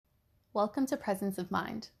Welcome to Presence of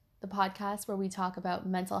Mind, the podcast where we talk about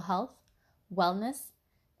mental health, wellness,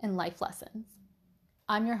 and life lessons.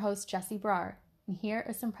 I'm your host, Jessie Brar, and here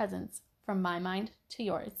are some presents from my mind to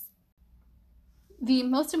yours. The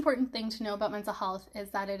most important thing to know about mental health is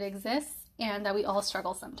that it exists and that we all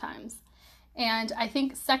struggle sometimes. And I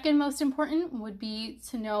think second most important would be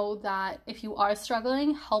to know that if you are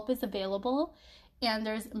struggling, help is available and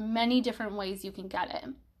there's many different ways you can get it.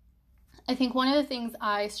 I think one of the things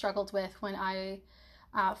I struggled with when I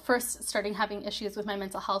first started having issues with my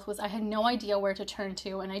mental health was I had no idea where to turn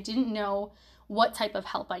to, and I didn't know what type of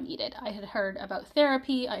help I needed. I had heard about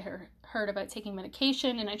therapy, I heard about taking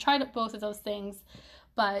medication, and I tried both of those things,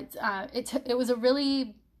 but it was a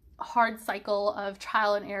really hard cycle of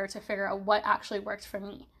trial and error to figure out what actually worked for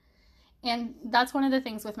me. And that's one of the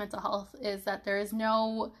things with mental health is that there is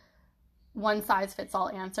no one size fits all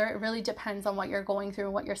answer. It really depends on what you're going through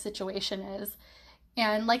and what your situation is.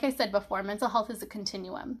 And like I said before, mental health is a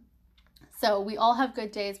continuum. So we all have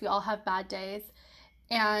good days, we all have bad days.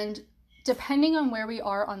 And depending on where we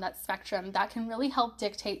are on that spectrum, that can really help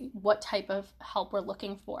dictate what type of help we're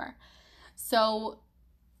looking for. So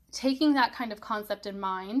taking that kind of concept in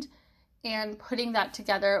mind and putting that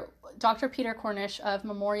together, Dr. Peter Cornish of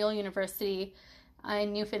Memorial University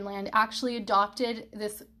in Newfoundland actually adopted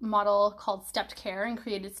this model called Stepped Care and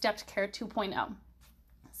created Stepped Care 2.0.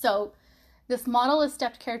 So this model of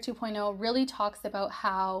Stepped Care 2.0 really talks about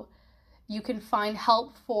how you can find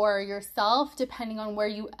help for yourself depending on where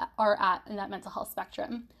you are at in that mental health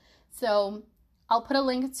spectrum. So I'll put a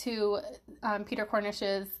link to Peter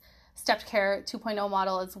Cornish's Stepped Care 2.0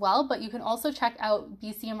 model as well, but you can also check out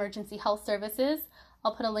BC Emergency Health Services.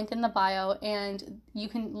 I'll put a link in the bio and you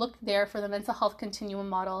can look there for the mental health continuum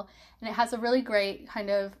model. And it has a really great kind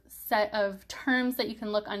of set of terms that you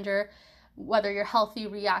can look under, whether you're healthy,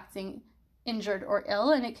 reacting, injured, or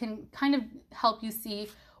ill. And it can kind of help you see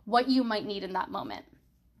what you might need in that moment.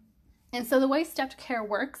 And so the way stepped care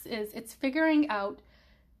works is it's figuring out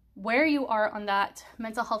where you are on that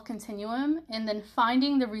mental health continuum and then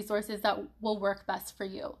finding the resources that will work best for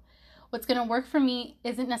you. What's going to work for me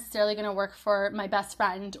isn't necessarily going to work for my best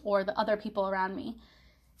friend or the other people around me.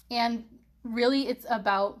 And really, it's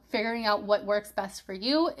about figuring out what works best for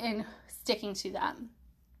you and sticking to that.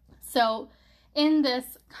 So in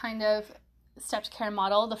this kind of stepped care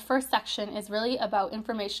model, the first section is really about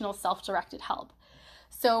informational self-directed help.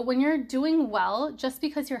 So when you're doing well, just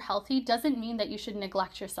because you're healthy doesn't mean that you should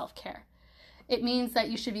neglect your self-care. It means that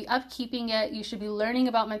you should be upkeeping it. You should be learning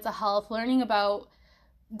about mental health, learning about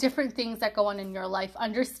different things that go on in your life,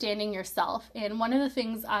 understanding yourself. And one of the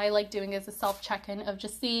things I like doing is a self-check-in of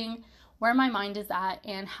just seeing where my mind is at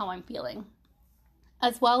and how I'm feeling.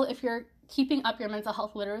 As well, if you're keeping up your mental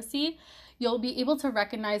health literacy, you'll be able to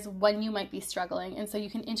recognize when you might be struggling, and so you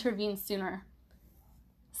can intervene sooner.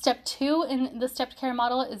 Step 2 in the stepped care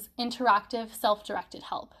model is interactive self-directed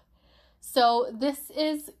help. So this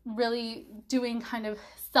is really doing kind of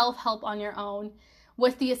self-help on your own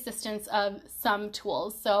with the assistance of some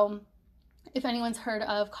tools. So if anyone's heard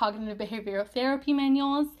of cognitive behavioral therapy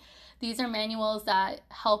manuals, these are manuals that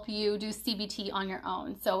help you do CBT on your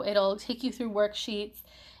own. So it'll take you through worksheets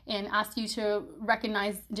and ask you to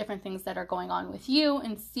recognize different things that are going on with you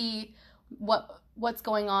and see what's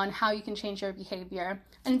going on, how you can change your behavior.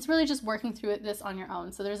 And it's really just working through this on your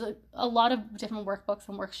own. So there's a lot of different workbooks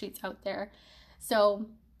and worksheets out there. So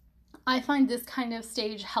I find this kind of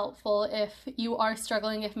stage helpful if you are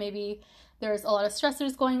struggling, if maybe there's a lot of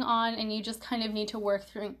stressors going on and you just kind of need to work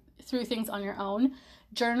through things on your own.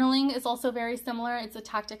 Journaling is also very similar. It's a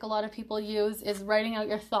tactic a lot of people use, is writing out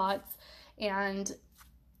your thoughts and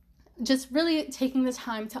just really taking the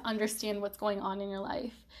time to understand what's going on in your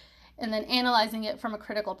life and then analyzing it from a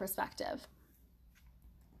critical perspective.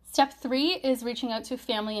 Step 3 is reaching out to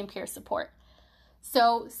family and peer support.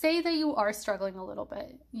 So say that you are struggling a little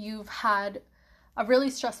bit. You've had a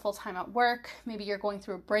really stressful time at work. Maybe you're going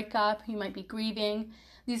through a breakup. You might be grieving.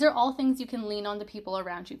 These are all things you can lean on the people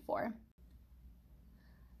around you for.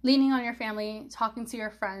 Leaning on your family, talking to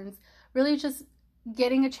your friends, really just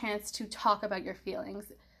getting a chance to talk about your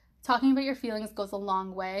feelings. Talking about your feelings goes a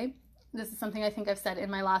long way. This is something I think I've said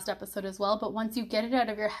in my last episode as well, but once you get it out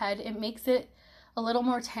of your head, it makes it a little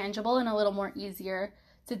more tangible and a little more easier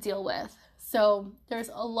to deal with. So there's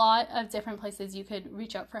a lot of different places you could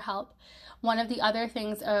reach out for help. One of the other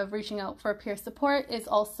things of reaching out for peer support is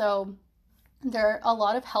also there are a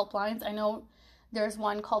lot of helplines. I know there's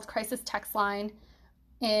one called Crisis Text Line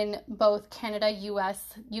in both Canada,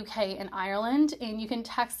 US, UK, and Ireland. And you can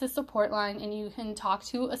text the support line and you can talk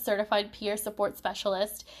to a certified peer support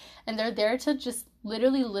specialist. And they're there to just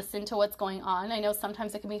literally listen to what's going on. I know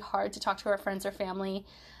sometimes it can be hard to talk to our friends or family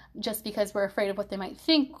just because we're afraid of what they might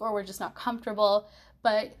think or we're just not comfortable.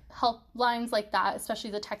 But helplines like that,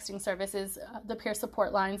 especially the texting services, the peer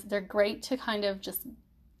support lines, they're great to kind of just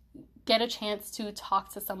get a chance to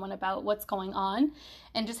talk to someone about what's going on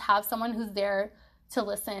and just have someone who's there to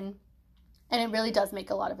listen. And it really does make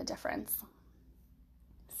a lot of a difference.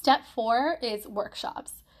 Step 4 is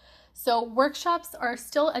workshops. So workshops are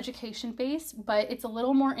still education-based, but it's a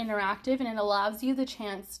little more interactive and it allows you the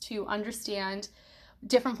chance to understand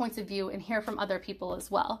different points of view and hear from other people as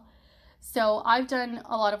well. So I've done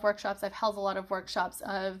a lot of workshops. I've held a lot of workshops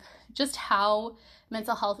of just how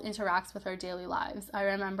mental health interacts with our daily lives. I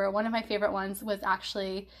remember one of my favorite ones was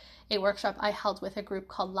actually a workshop I held with a group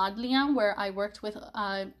called Ladliam, where I worked with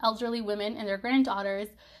elderly women and their granddaughters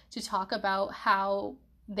to talk about how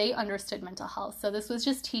they understood mental health. So this was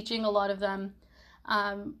just teaching a lot of them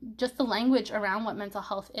just the language around what mental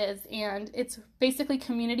health is. And it's basically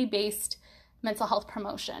community-based mental health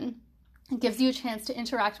promotion. It gives you a chance to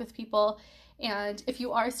interact with people. And if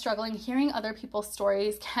you are struggling, hearing other people's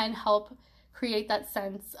stories can help create that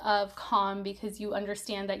sense of calm because you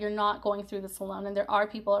understand that you're not going through this alone and there are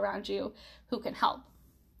people around you who can help.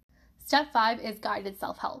 Step 5 is guided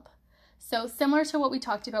self-help. So similar to what we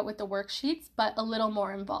talked about with the worksheets, but a little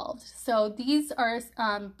more involved. So these are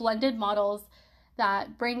blended models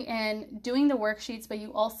that bring in doing the worksheets, but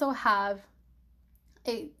you also have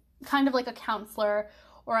a kind of like a counselor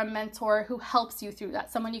or a mentor who helps you through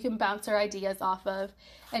that, someone you can bounce your ideas off of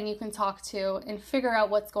and you can talk to and figure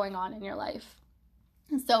out what's going on in your life.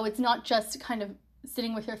 And so it's not just kind of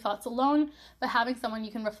sitting with your thoughts alone, but having someone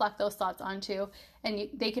you can reflect those thoughts onto, and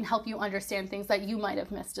they can help you understand things that you might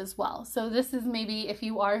have missed as well. So this is maybe if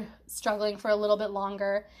you are struggling for a little bit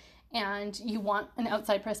longer and you want an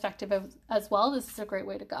outside perspective as well, this is a great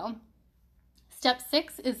way to go. Step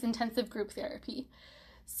 6 is intensive group therapy.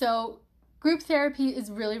 So group therapy is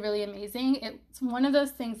really, really amazing. It's one of those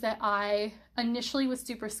things that I initially was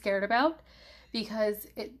super scared about because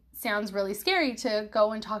it sounds really scary to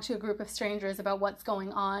go and talk to a group of strangers about what's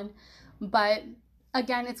going on. But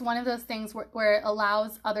again, it's one of those things where it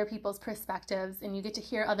allows other people's perspectives and you get to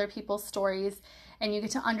hear other people's stories and you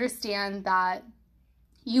get to understand that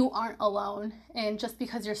you aren't alone. And just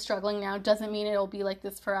because you're struggling now doesn't mean it'll be like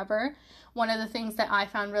this forever. One of the things that I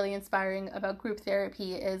found really inspiring about group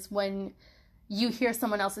therapy is when you hear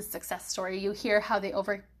someone else's success story, you hear how they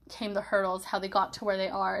overcame the hurdles, how they got to where they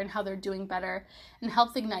are, and how they're doing better, and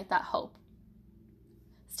helps ignite that hope.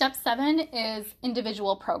 Step 7 is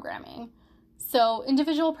individual programming. So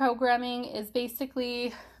individual programming is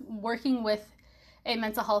basically working with a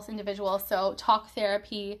mental health individual, so talk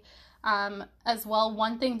therapy. As well,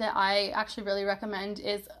 one thing that I actually really recommend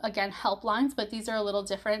is, again, helplines, but these are a little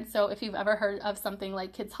different. So if you've ever heard of something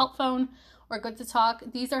like Kids Help Phone or Good to Talk,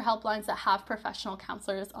 these are helplines that have professional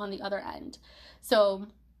counselors on the other end. So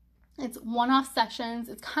it's one-off sessions.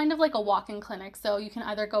 It's kind of like a walk-in clinic. So you can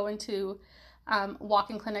either go into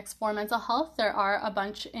walk-in clinics for mental health. There are a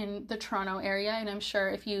bunch in the Toronto area, and I'm sure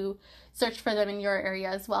if you search for them in your area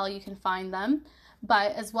as well, you can find them.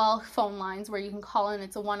 But as well, phone lines where you can call in.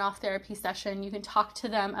 It's a one-off therapy session. You can talk to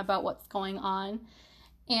them about what's going on.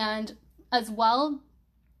 And as well,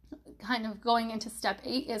 kind of going into step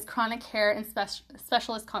 8 is chronic care and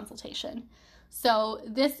specialist consultation. So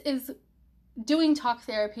this is doing talk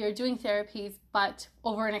therapy or doing therapies, but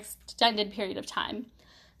over an extended period of time.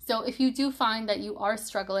 So if you do find that you are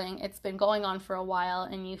struggling, it's been going on for a while,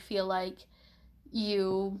 and you feel like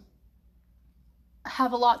you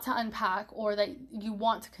have a lot to unpack or that you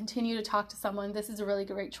want to continue to talk to someone, this is a really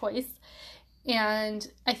great choice. And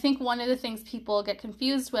I think one of the things people get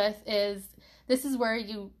confused with is this is where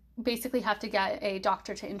you basically have to get a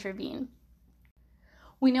doctor to intervene.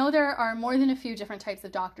 We know there are more than a few different types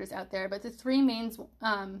of doctors out there, but the three main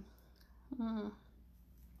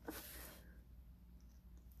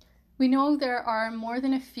We know there are more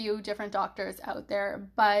than a few different doctors out there,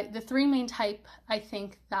 but the three main type, I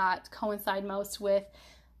think, that coincide most with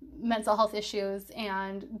mental health issues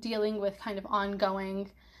and dealing with kind of ongoing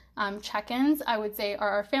check-ins, I would say, are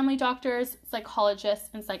our family doctors, psychologists,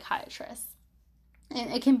 and psychiatrists.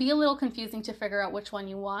 And it can be a little confusing to figure out which one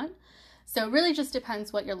you want. So it really just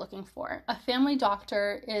depends what you're looking for. A family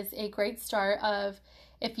doctor is a great start of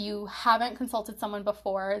if you haven't consulted someone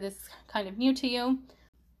before, this is kind of new to you.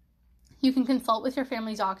 You can consult with your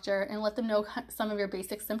family doctor and let them know some of your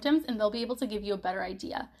basic symptoms, and they'll be able to give you a better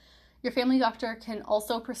idea. Your family doctor can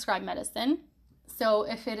also prescribe medicine. So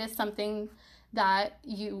if it is something that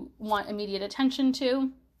you want immediate attention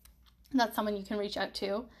to, that's someone you can reach out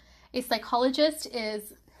to. A psychologist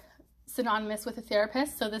is synonymous with a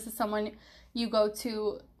therapist. So this is someone you go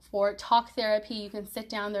to for talk therapy. You can sit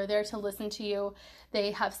down, they're there to listen to you.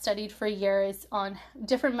 They have studied for years on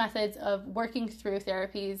different methods of working through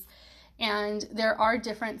therapies. And there are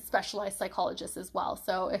different specialized psychologists as well.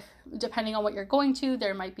 So if depending on what you're going to,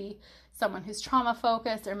 there might be someone who's trauma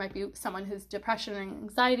focused, there might be someone who's depression and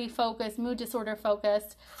anxiety focused, mood disorder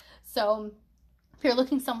focused. So if you're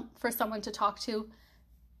looking for someone to talk to,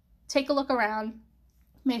 take a look around.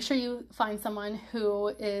 Make sure you find someone who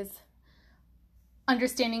is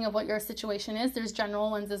understanding of what your situation is. There's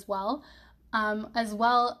general ones as well.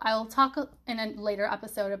 I'll talk in a later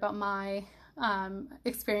episode about my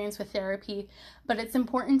experience with therapy, but it's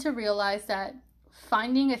important to realize that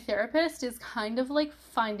finding a therapist is kind of like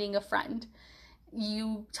finding a friend.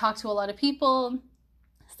 You talk to a lot of people,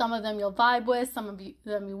 some of them you'll vibe with, some of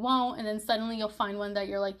them you won't, and then suddenly you'll find one that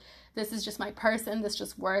you're like, this is just my person, this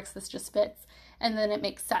just works, this just fits, and then it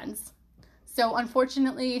makes sense. So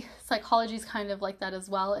unfortunately, psychology is kind of like that as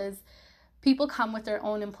well, is people come with their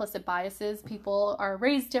own implicit biases. People are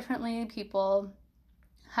raised differently, people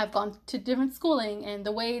have gone to different schooling, and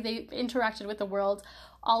the way they've interacted with the world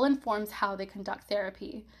all informs how they conduct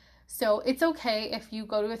therapy. So it's okay if you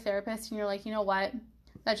go to a therapist and you're like, you know what,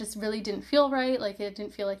 that just really didn't feel right, like it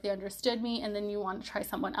didn't feel like they understood me, and then you want to try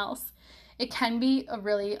someone else. It can be a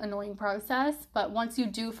really annoying process, but once you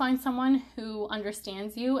do find someone who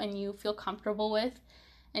understands you and you feel comfortable with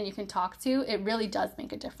and you can talk to, it really does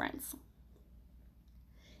make a difference.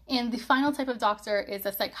 And the final type of doctor is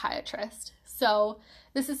a psychiatrist. So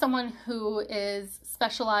this is someone who is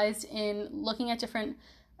specialized in looking at different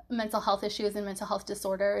mental health issues and mental health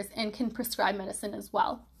disorders and can prescribe medicine as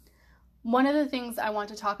well. One of the things I want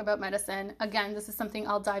to talk about medicine, again, this is something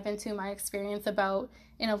I'll dive into my experience about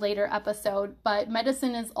in a later episode, but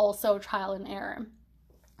medicine is also trial and error.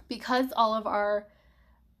 Because all of our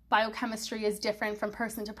biochemistry is different from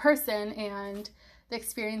person to person, and the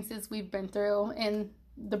experiences we've been through and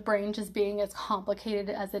the brain just being as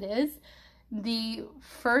complicated as it is, the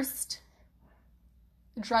first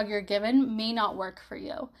drug you're given may not work for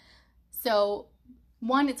you. So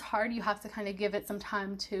one, it's hard. You have to kind of give it some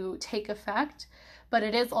time to take effect, but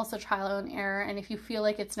it is also trial and error. And if you feel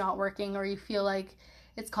like it's not working or you feel like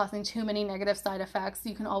it's causing too many negative side effects,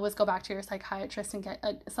 you can always go back to your psychiatrist and get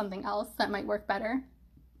something else that might work better.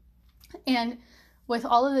 And with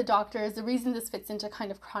all of the doctors, the reason this fits into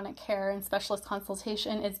kind of chronic care and specialist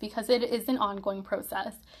consultation is because it is an ongoing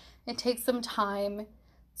process. It takes some time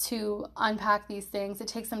to unpack these things. It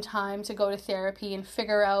takes some time to go to therapy and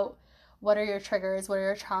figure out what are your triggers, what are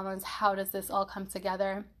your traumas, how does this all come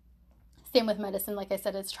together. Same with medicine, like I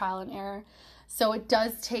said, it's trial and error. So it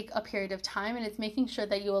does take a period of time, and it's making sure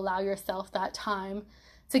that you allow yourself that time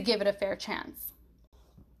to give it a fair chance.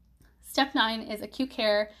 Step 9 is acute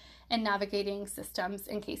care and navigating systems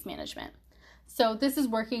and case management. So this is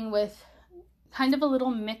working with kind of a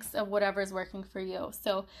little mix of whatever's working for you.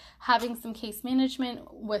 So having some case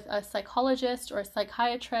management with a psychologist or a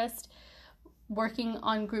psychiatrist, working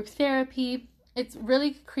on group therapy, it's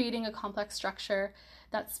really creating a complex structure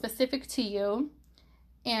that's specific to you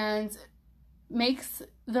and makes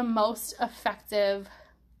the most effective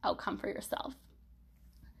outcome for yourself.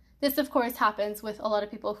 This, of course, happens with a lot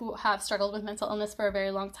of people who have struggled with mental illness for a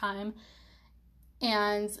very long time,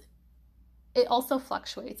 and it also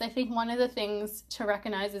fluctuates. I think one of the things to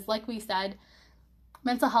recognize is, like we said,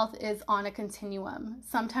 mental health is on a continuum.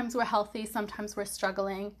 Sometimes we're healthy, sometimes we're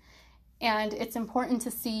struggling, and it's important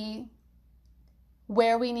to see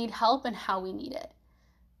where we need help and how we need it.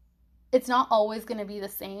 It's not always going to be the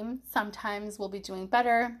same. Sometimes we'll be doing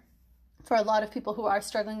better. For a lot of people who are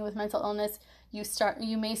struggling with mental illness,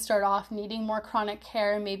 you may start off needing more chronic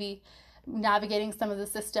care, maybe navigating some of the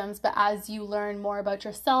systems, but as you learn more about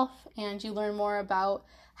yourself and you learn more about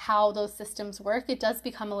how those systems work, it does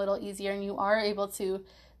become a little easier, and you are able to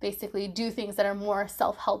basically do things that are more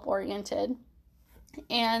self-help oriented.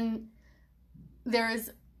 And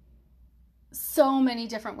there's so many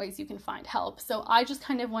different ways you can find help. So I just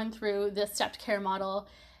kind of went through the stepped care model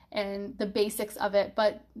and the basics of it,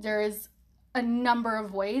 but there is a number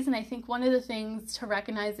of ways, and I think one of the things to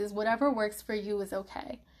recognize is whatever works for you is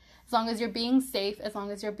okay. As long as you're being safe, as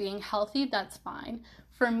long as you're being healthy, that's fine.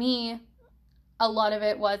 For me, a lot of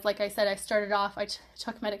it was, like I said, I started off, I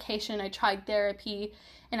took medication, I tried therapy,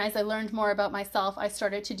 and as I learned more about myself, I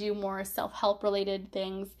started to do more self-help related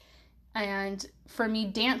things. And for me,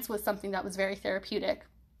 dance was something that was very therapeutic.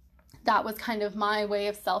 that was kind of my way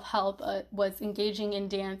of self-help, was engaging in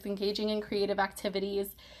dance, engaging in creative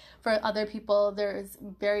activities. For other people, there's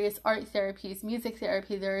various art therapies, music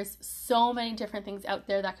therapy. There's so many different things out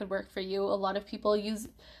there that could work for you. A lot of people use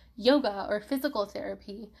yoga or physical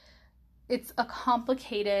therapy. It's a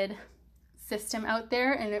complicated system out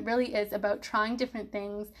there, and it really is about trying different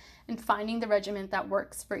things and finding the regimen that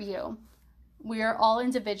works for you. We are all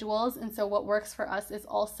individuals, and so what works for us is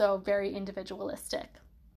also very individualistic.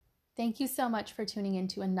 Thank you so much for tuning in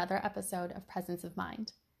to another episode of Presence of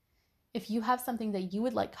Mind. If you have something that you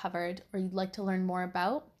would like covered or you'd like to learn more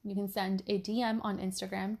about, you can send a DM on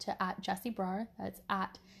Instagram to @JessieBrar, that's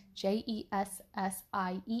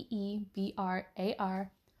 @JessieBrar,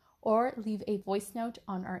 or leave a voice note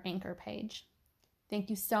on our Anchor page. Thank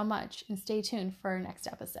you so much, and stay tuned for our next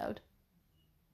episode.